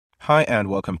Hi and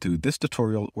welcome to this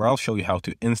tutorial where I'll show you how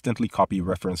to instantly copy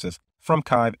references from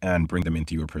Kive and bring them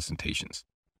into your presentations.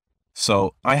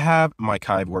 So I have my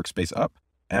Kive workspace up,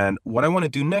 and what I want to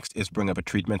do next is bring up a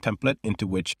treatment template into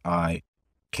which I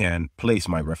can place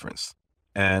my reference.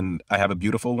 And I have a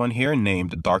beautiful one here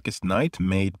named Darkest Night,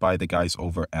 made by the guys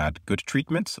over at Good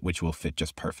Treatments, which will fit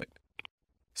just perfect.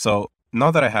 So now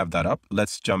that I have that up,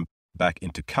 let's jump back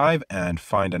into Kive and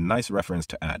find a nice reference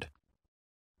to add.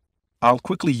 I'll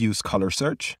quickly use color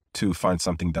search to find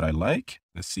something that I like.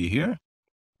 Let's see here.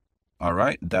 All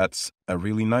right, that's a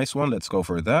really nice one. Let's go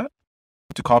for that.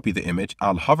 To copy the image,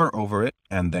 I'll hover over it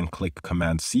and then click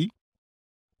Command C.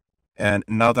 And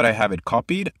now that I have it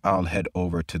copied, I'll head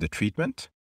over to the treatment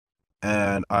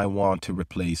and I want to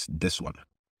replace this one.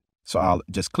 So I'll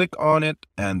just click on it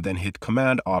and then hit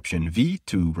Command Option V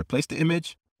to replace the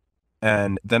image.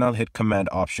 And then I'll hit Command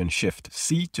Option Shift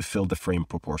C to fill the frame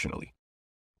proportionally.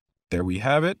 There we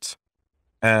have it.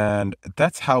 And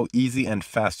that's how easy and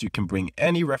fast you can bring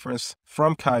any reference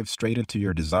from Kive straight into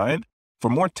your design. For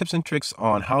more tips and tricks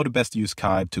on how to best use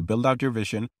Kive to build out your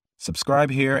vision, subscribe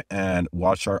here and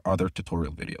watch our other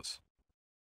tutorial videos.